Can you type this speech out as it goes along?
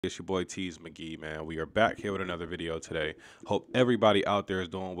It's your boy Tease McGee, man. We are back here with another video today. Hope everybody out there is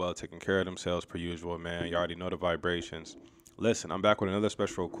doing well, taking care of themselves per usual, man. You already know the vibrations. Listen, I'm back with another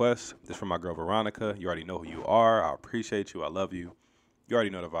special request. This from my girl Veronica. You already know who you are. I appreciate you. I love you. You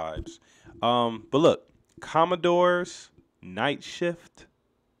already know the vibes. But look, Commodores, Nightshift.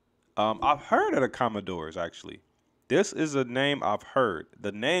 I've heard of the Commodores, actually. This is a name I've heard.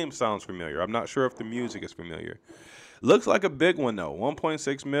 The name sounds familiar. I'm not sure if the music is familiar. Looks like a big one though.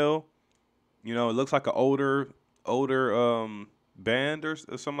 1.6 mil. You know, it looks like an older band or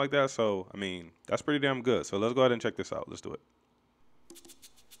something like that. So I mean, that's pretty damn good. So let's go ahead and check this out. Let's do it.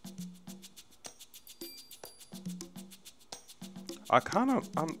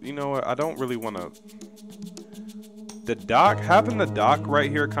 You know what? I don't really want to. Having the dock right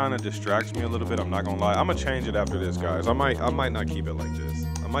here kind of distracts me a little bit. I'm not gonna lie. I'm gonna change it after this, guys. I might not keep it like this.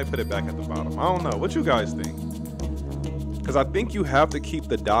 I might put it back at the bottom. I don't know. What you guys think? Because I think you have to keep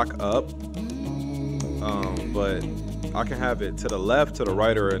the dock up, but I can have it to the left, to the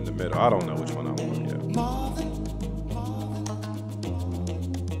right, or in the middle. I don't know which one I want yet.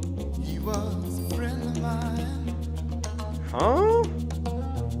 He was a friend of mine. Huh?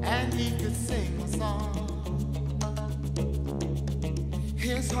 And he could sing a song.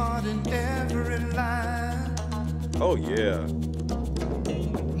 His heart in every line. Oh yeah.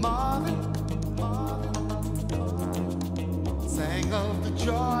 Marvin sang of the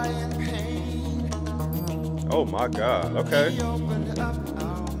joy and pain. Oh my God. Okay. He opened up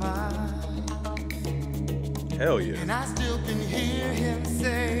our mind. Hell yeah. And I still can hear him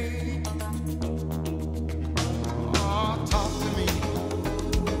say, oh, talk to me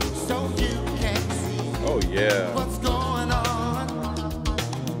so you can see Oh yeah. what's going on.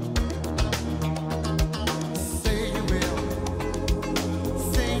 Say you will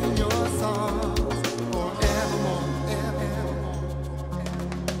sing your songs forevermore, evermore.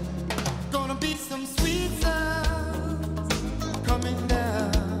 Gonna be some sweet sounds coming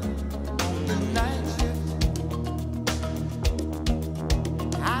down on the night shift.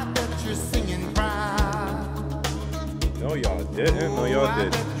 I bet you're singing proud. No, y'all didn't. No, y'all I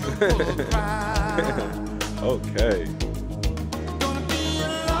bet didn't. you're full of pride. Okay. Gonna be a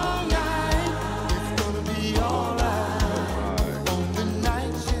long night. It's gonna be alright on the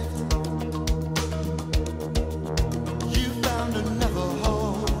night shift. You found another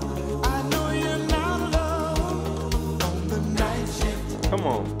home. I know you're not alone on the night shift. Come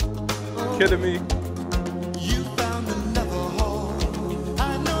on. Kidding me? You found another home.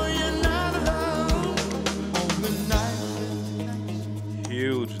 I know you're not alone on the night shift.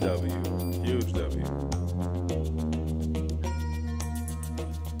 Huge W. Huge W.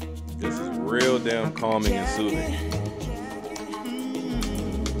 This is real damn calming and soothing.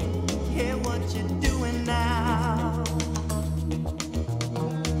 Hear what you're doing now.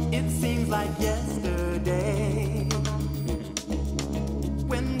 It seems like yesterday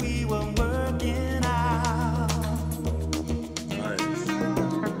when we were working out. Nice.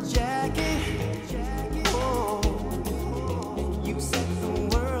 Jackie, oh, you set the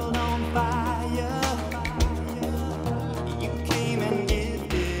world on fire. You came and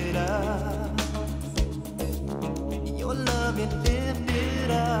gifted us. Your love, it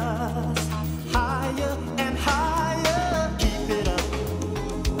lifted us higher and higher. Keep it up,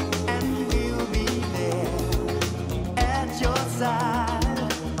 and we'll be there at your side.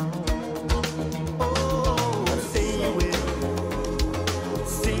 Oh, say you will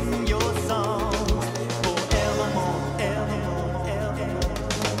sing your songs forevermore, evermore, evermore.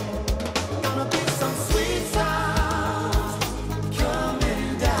 Gonna be some sweet sounds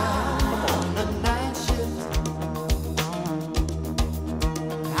coming down on the night shift.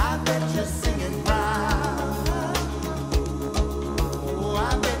 I bet you're singing proud. Oh, I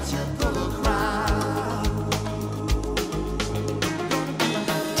bet you're full of crowd. Gonna be a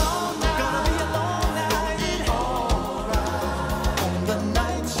long night. Gonna be a long night. Alright on the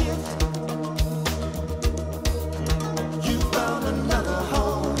night shift. You found another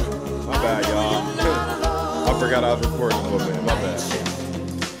home. My bad, y'all. I forgot I was recording a little bit. My bad.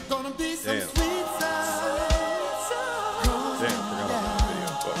 Gonna be some Damn. sweet sounds. Damn, forgot about the video.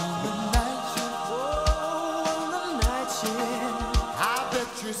 But I bet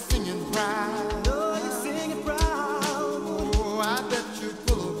you're singing proud. Oh, I bet you're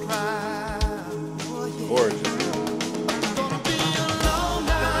full of pride. gorgeous. Gonna be a long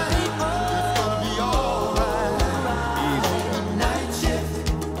night. It's gonna be alright. Easy. The night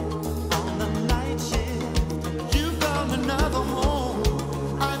shift. On the night shift. You found another home.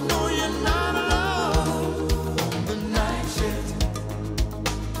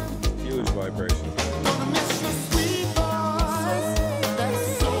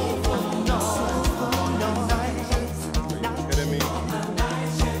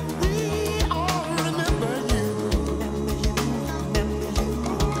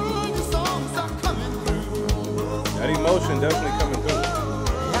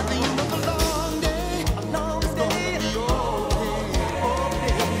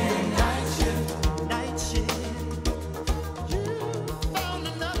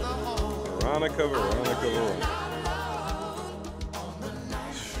 Veronica, Veronica, Veronica.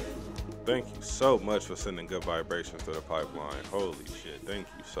 Thank you so much for sending good vibrations to the pipeline. Holy shit. Thank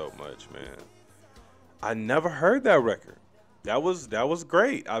you so much, man. I never heard that record. That was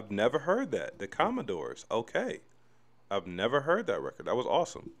great. I've never heard that. The Commodores. Okay. I've never heard that record. That was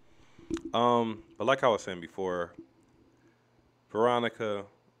awesome. But like I was saying before, Veronica,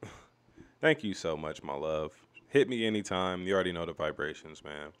 thank you so much, my love. Hit me anytime. You already know the vibrations,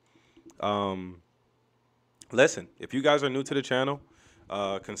 man. Listen, if you guys are new to the channel,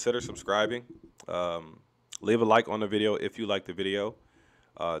 consider subscribing. Leave a like on the video if you like the video.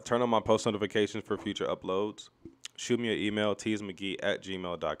 Turn on my post notifications for future uploads. Shoot me an email,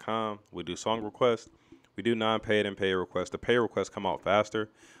 teasmcgee@gmail.com. We do song requests. We do non-paid and paid requests. The pay requests come out faster.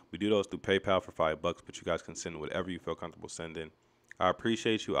 We do those through PayPal for $5, but you guys can send whatever you feel comfortable sending. I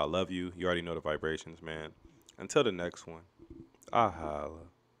appreciate you. I love you. You already know the vibrations, man. Until the next one, I holla.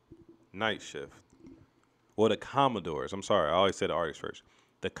 Nightshift. Well, the Commodores. I'm sorry. I always say the artist first.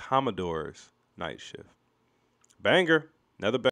 The Commodores Nightshift. Banger. Another banger.